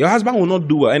 Yeah. Your husband will not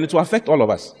do well, and it will affect all of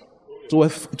us. It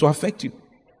will affect you.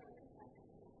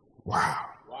 Wow.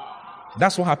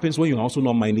 That's what happens when you're also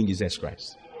not minding Jesus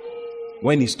Christ.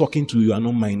 When he's talking to you, you are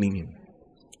not minding him.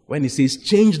 When he says,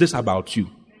 change this about you.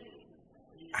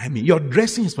 I mean, your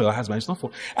dressing is for your husband. It's not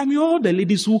for... I mean, all the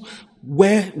ladies who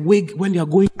wear wig when they are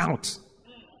going out.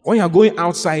 When you are going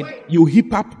outside, you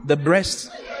hip up the breasts.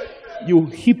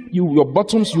 Your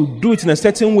bottoms, you do it in a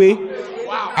certain way.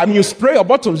 I mean, you spray your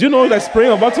bottoms. You know that spray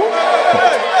your bottoms?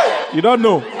 You don't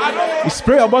know. You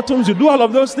spray your bottoms, you do all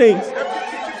of those things.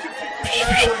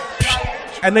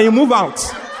 And then you move out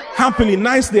happily,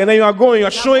 nicely, and then you are going, you're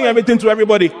showing everything to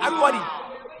everybody.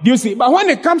 Do you see? But when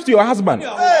it comes to your husband,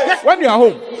 when you are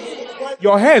home,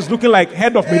 your hair is looking like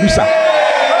head of Medusa.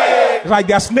 It's like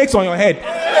there are snakes on your head.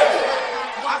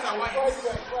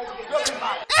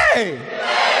 Hey!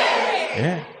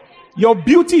 Yeah. Your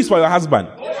beauty is for your husband.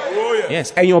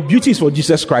 Yes, and your beauty is for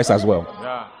Jesus Christ as well.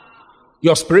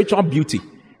 Your spiritual beauty.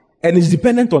 And it's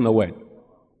dependent on the word.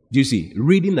 Do you see?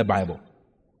 Reading the Bible.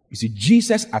 You see,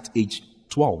 Jesus at age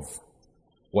 12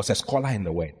 was a scholar in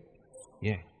the word.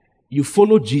 Yeah. You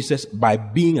follow Jesus by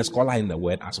being a scholar in the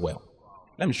word as well.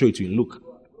 Let me show it to you. Look.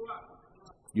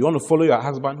 You want to follow your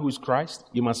husband who is Christ?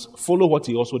 You must follow what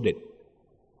he also did.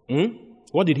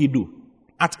 What did he do?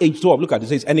 At age 12, look at it. It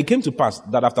says, and it came to pass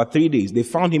that after 3 days, they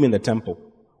found him in the temple,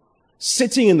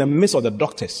 sitting in the midst of the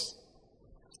doctors,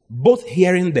 both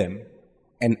hearing them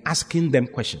and asking them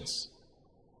questions.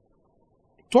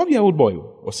 12-year-old boy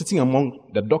was sitting among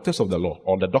the doctors of the law,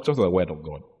 or the doctors of the word of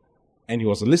God, and he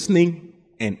was listening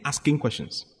and asking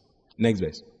questions. Next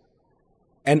verse.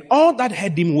 And all that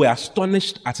heard him were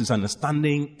astonished at his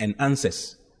understanding and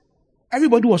answers.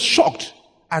 Everybody was shocked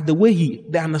at the way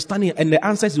the understanding and the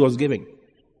answers he was giving.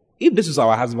 If this is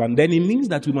our husband, then it means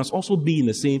that we must also be in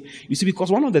the same. You see,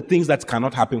 because one of the things that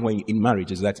cannot happen when in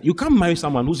marriage is that you can't marry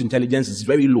someone whose intelligence is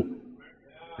very low,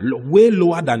 way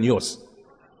lower than yours.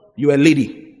 You're a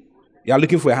lady. You are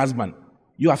looking for a husband.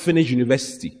 You have finished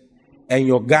university, and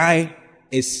your guy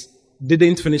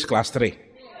didn't finish class 3.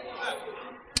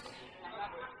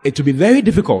 It will be very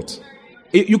difficult.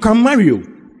 You can marry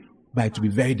you, but it will be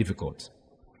very difficult.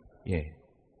 Yeah.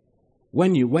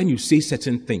 When you say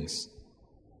certain things,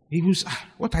 he goes,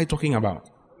 what are you talking about?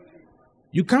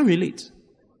 You can't relate.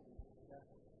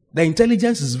 The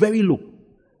intelligence is very low.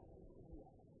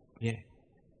 Yeah.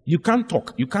 You can't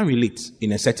talk. You can't relate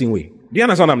in a certain way. Do you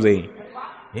understand what I'm saying?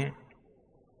 Yeah.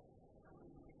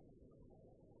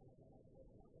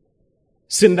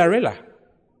 Cinderella,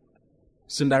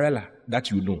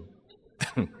 that you know,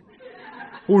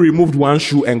 who removed one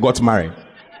shoe and got married,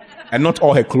 and not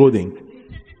all her clothing.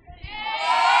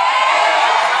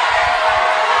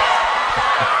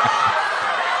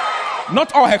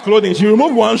 Not all her clothing. She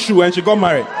removed one shoe and she got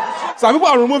married. Some people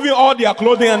are removing all their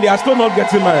clothing and they are still not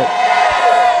getting married.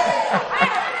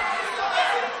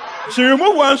 She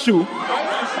removed one shoe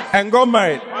and got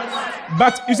married.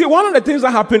 But you see, one of the things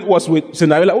that happened was with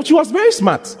Cinderella. She was very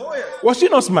smart. Was she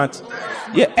not smart?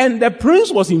 Yeah, and the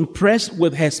prince was impressed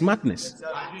with her smartness.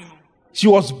 She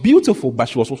was beautiful, but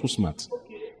she was also smart.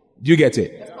 Do you get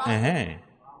it? Uh-huh.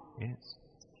 Yes.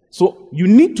 So you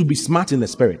need to be smart in the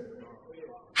spirit.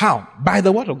 How? By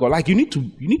the word of God. Like you need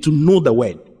to know the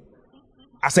word.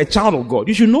 As a child of God,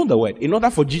 you should know the word in order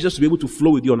for Jesus to be able to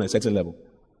flow with you on a certain level.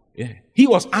 Yeah. He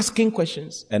was asking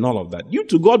questions and all of that.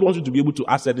 God wants you to be able to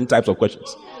ask certain types of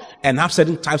questions and have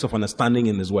certain types of understanding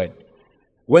in his word.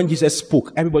 When Jesus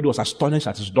spoke, everybody was astonished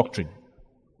at his doctrine.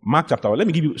 Mark chapter 1. Let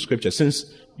me give you scriptures since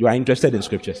you are interested in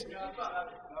scriptures.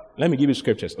 Let me give you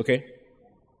scriptures, okay?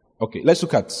 Okay, let's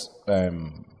look at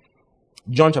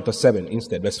John chapter 7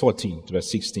 instead, verse 14 to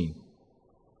verse 16.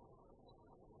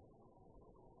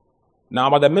 Now,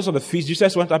 about the midst of the feast,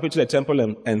 Jesus went up into the temple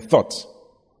and thought.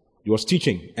 He was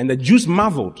teaching. And the Jews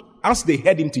marveled. As they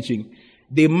heard him teaching,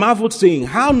 they marveled, saying,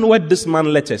 how knoweth this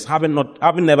man letters, having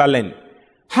never learned?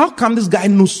 How come this guy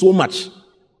knows so much?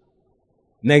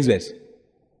 Next verse.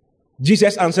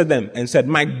 Jesus answered them and said,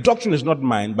 my doctrine is not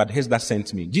mine, but his that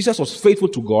sent me. Jesus was faithful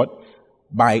to God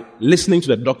by listening to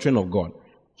the doctrine of God.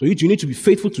 So you need to be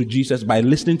faithful to Jesus by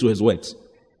listening to his words.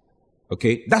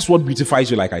 Okay? That's what beautifies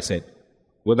you, like I said.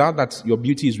 Without that, your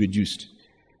beauty is reduced.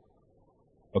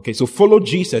 Okay, so follow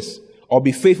Jesus or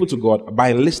be faithful to God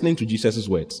by listening to Jesus'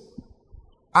 words.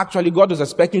 Actually, God is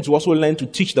expecting you to also learn to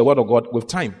teach the word of God with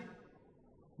time.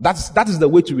 That is the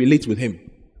way to relate with him.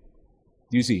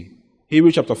 Do you see?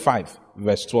 Hebrews chapter 5,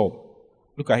 verse 12.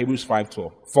 Look at Hebrews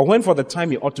 5:12. For when for the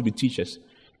time you ought to be teachers,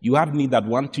 you have need that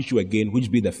one teach you again, which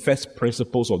be the first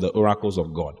principles of the oracles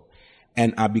of God,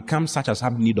 and are become such as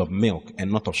have need of milk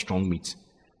and not of strong meat.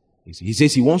 He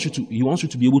says he wants you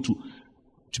to be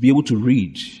able to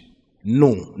read,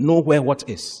 know where what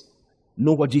is,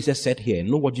 know what Jesus said here,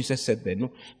 know what Jesus said there.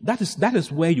 No, that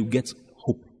is where you get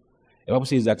hope. The Bible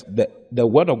says that the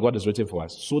word of God is written for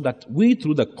us, so that we,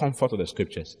 through the comfort of the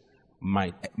scriptures,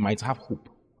 might have hope.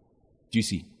 Do you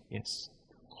see? Yes,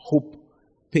 hope,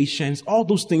 patience, all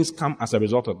those things come as a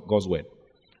result of God's word.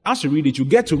 As you read it, you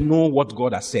get to know what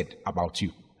God has said about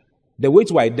you. The way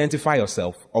to identify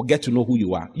yourself or get to know who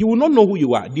you are. You will not know who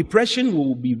you are. Depression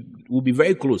will be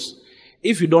very close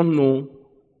if you don't know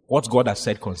what God has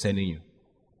said concerning you.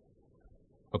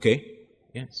 Okay?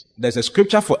 Yes. There's a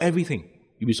scripture for everything.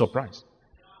 You'll be surprised.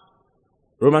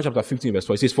 Romans chapter 15 verse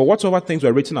 4. It says, for whatsoever things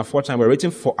were written aforetime were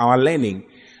written for our learning,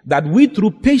 that we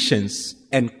through patience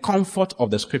and comfort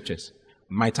of the scriptures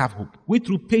might have hope. We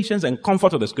through patience and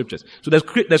comfort of the scriptures. So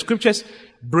the scriptures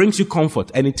brings you comfort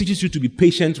and it teaches you to be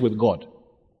patient with God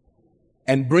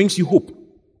and brings you hope.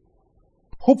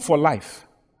 Hope for life.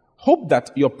 Hope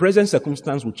that your present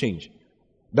circumstance will change.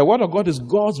 The word of God is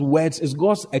God's words, is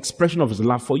God's expression of his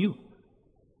love for you.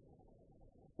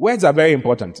 Words are very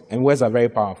important and words are very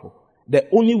powerful. The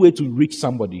only way to reach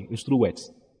somebody is through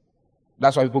words.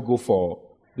 That's why people go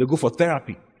for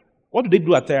therapy. What do they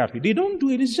do at therapy? They don't do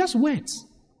it. It's just words.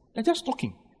 They're just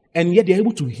talking. And yet they're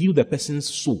able to heal the person's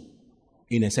soul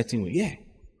in a certain way. Yeah.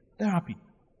 Therapy.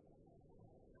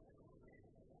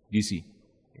 Do you see?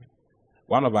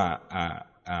 One of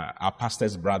our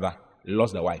pastor's brother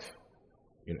lost the wife.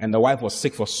 And the wife was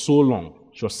sick for so long.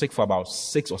 She was sick for about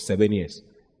 6 or 7 years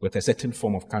with a certain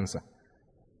form of cancer.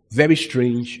 Very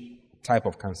strange type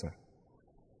of cancer.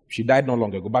 She died not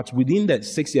long ago. But within that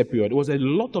 6-year period, there was a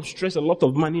lot of stress, a lot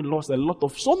of money lost,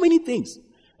 so many things,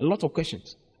 a lot of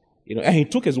questions. And he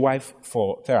took his wife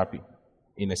for therapy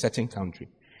in a certain country.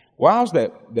 Whilst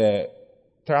the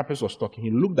therapist was talking, he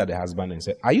looked at the husband and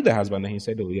said, "Are you the husband?" And he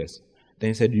said, "Oh, yes." Then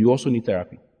he said, "Do you also need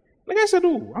therapy?" The guy said,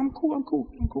 "Oh, I'm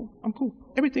cool.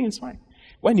 Everything is fine."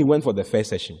 When he went for the first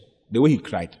session, the way he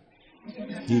cried.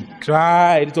 He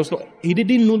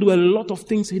didn't know there were a lot of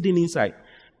things hidden inside.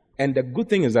 And the good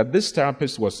thing is that this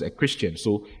therapist was a Christian.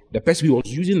 So the person who was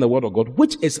using the word of God,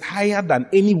 which is higher than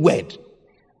any word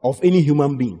of any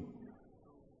human being.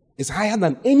 It's higher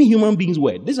than any human being's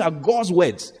word. These are God's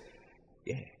words.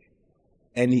 Yeah.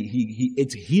 And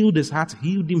it healed his heart,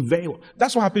 healed him very well.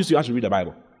 That's what happens to you as you read the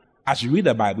Bible. As you read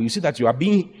the Bible, you see that you are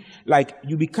being,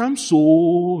 you become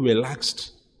so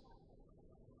relaxed.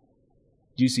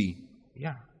 Do you see?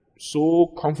 Yeah. So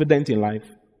confident in life,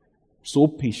 so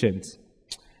patient.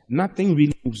 Nothing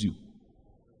really moves you.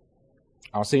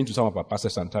 I was saying to some of our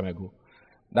pastors some time ago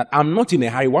that I'm not in a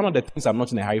hurry. One of the things I'm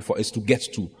not in a hurry for is to get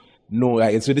to know,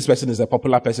 so this person is a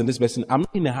popular person, this person. I'm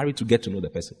not in a hurry to get to know the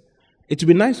person. It would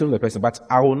be nice to know the person, but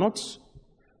I will not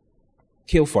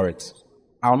kill for it.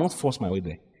 I will not force my way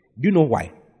there. Do you know why?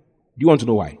 Do you want to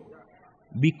know why?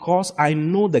 Because I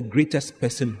know the greatest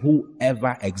person who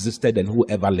ever existed and who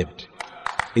ever lived.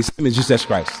 His name is Jesus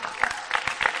Christ.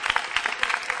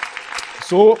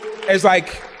 So it's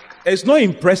it's not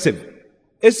impressive.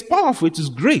 It's powerful, it is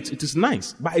great, it is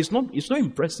nice, but it's not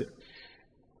impressive.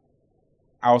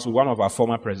 I was with one of our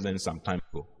former presidents some time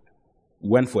ago. We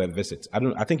went for a visit.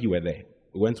 I think you were there.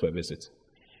 We went for a visit.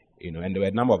 And there were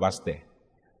a number of us there.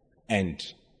 And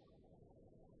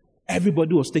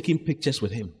everybody was taking pictures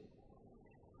with him.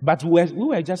 But we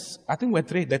were just, I think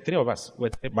the three of us,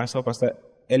 myself, Pastor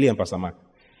Eli and Pastor Mark.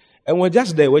 And we're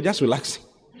just there, we're just relaxing.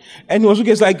 And he was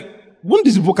looking, it's won't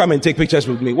these people come and take pictures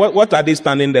with me? What are they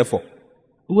standing there for?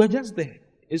 We were just there.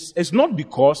 It's not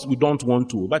because we don't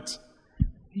want to, but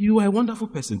you are a wonderful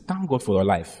person. Thank God for your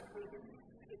life.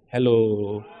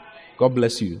 Hello. God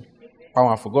bless you.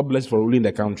 Powerful. God bless you for ruling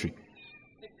the country.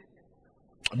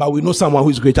 But we know someone who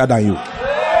is greater than you.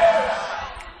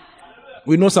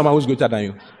 We know someone who is greater than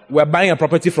you. We're buying a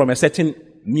property from a certain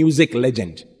music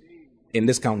legend in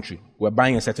this country. We're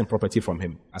buying a certain property from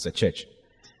him as a church.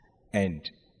 And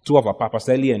two of our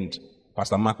Pastor Eli and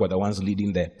Pastor Mark were the ones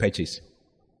leading the purchase.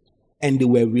 And they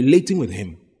were relating with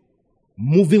him,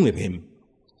 moving with him,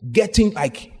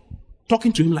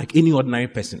 talking to him like any ordinary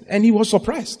person. And he was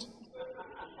surprised.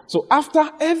 So after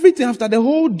everything, after the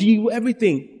whole deal,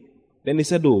 everything, then he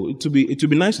said, "Oh, it would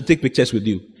be nice to take pictures with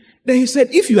you." Then he said,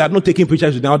 "If you had not taken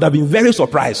pictures with me, I would have been very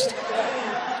surprised.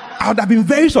 I would have been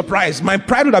very surprised. My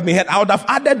pride would have been hurt. I would have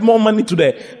added more money to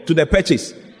the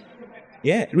purchase."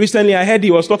 Yeah. Recently I heard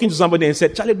he was talking to somebody and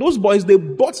said, "Charlie, those boys, they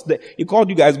bought he called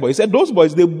you guys boys. He said, those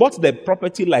boys, they bought the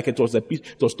property like it was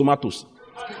tomatoes.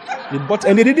 They bought,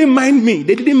 and they didn't mind me.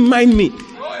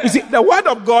 You see, the word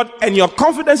of God and your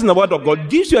confidence in the word of God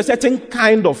gives you a certain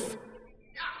kind of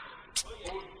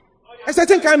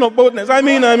boldness. I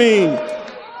mean,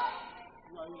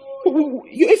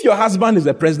 if your husband is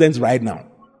the president right now,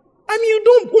 you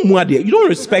don't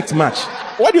respect much.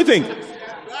 What do you think?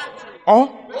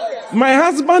 Oh, my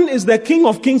husband is the King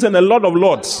of Kings and the Lord of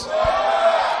Lords.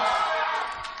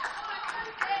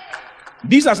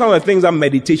 These are some of the things that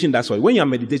meditation does for you. When you are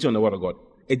meditating on the word of God,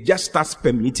 it just starts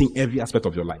permeating every aspect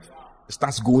of your life. It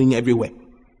starts going everywhere.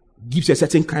 It gives you a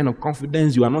certain kind of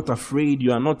confidence. You are not afraid.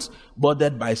 You are not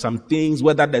bothered by some things,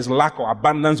 whether there's lack or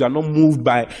abundance. You are not moved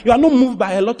by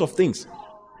a lot of things.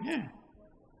 Yeah.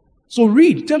 So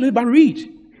read. Tell your neighbor,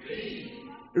 read.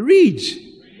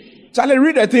 Charlie,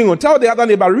 read a thing. Tell the other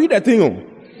neighbor, read a thing.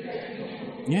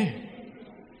 Yeah.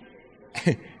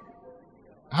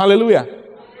 Hallelujah.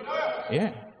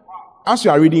 Yeah. As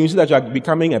you are reading, you see that you are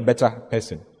becoming a better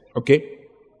person. Okay?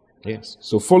 Yes.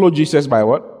 So follow Jesus by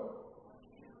what?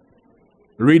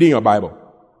 Reading your Bible.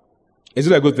 Is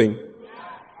it a good thing?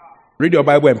 Read your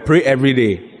Bible and pray every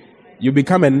day. You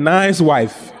become a nice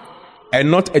wife and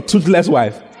not a toothless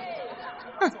wife.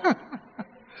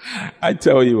 I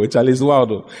tell you, Charlie's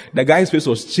wild. The guy's face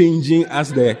was changing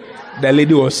as the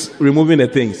lady was removing the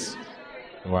things.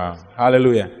 Wow.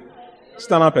 Hallelujah.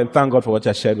 Stand up and thank God for what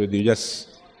I shared with you.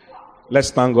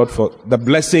 Let's thank God for the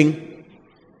blessing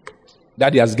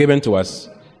that He has given to us.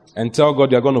 And tell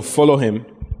God you're going to follow Him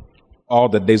all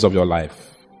the days of your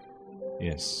life.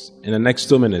 Yes. In the next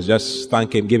 2 minutes, just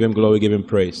thank Him, give Him glory, give Him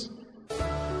praise.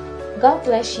 God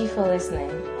bless you for listening.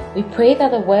 We pray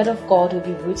that the Word of God will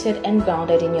be rooted and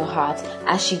grounded in your heart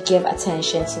as you give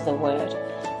attention to the Word.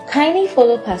 Kindly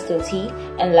follow Pastor T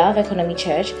and Love Economy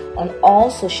Church on all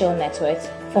social networks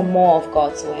for more of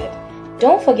God's Word.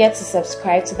 Don't forget to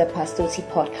subscribe to the Pastor T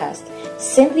podcast.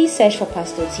 Simply search for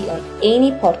Pastor T on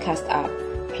any podcast app,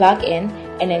 plug in,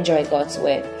 and enjoy God's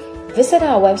Word. Visit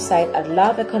our website at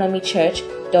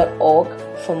loveeconomychurch.org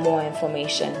for more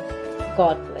information.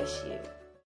 God bless you.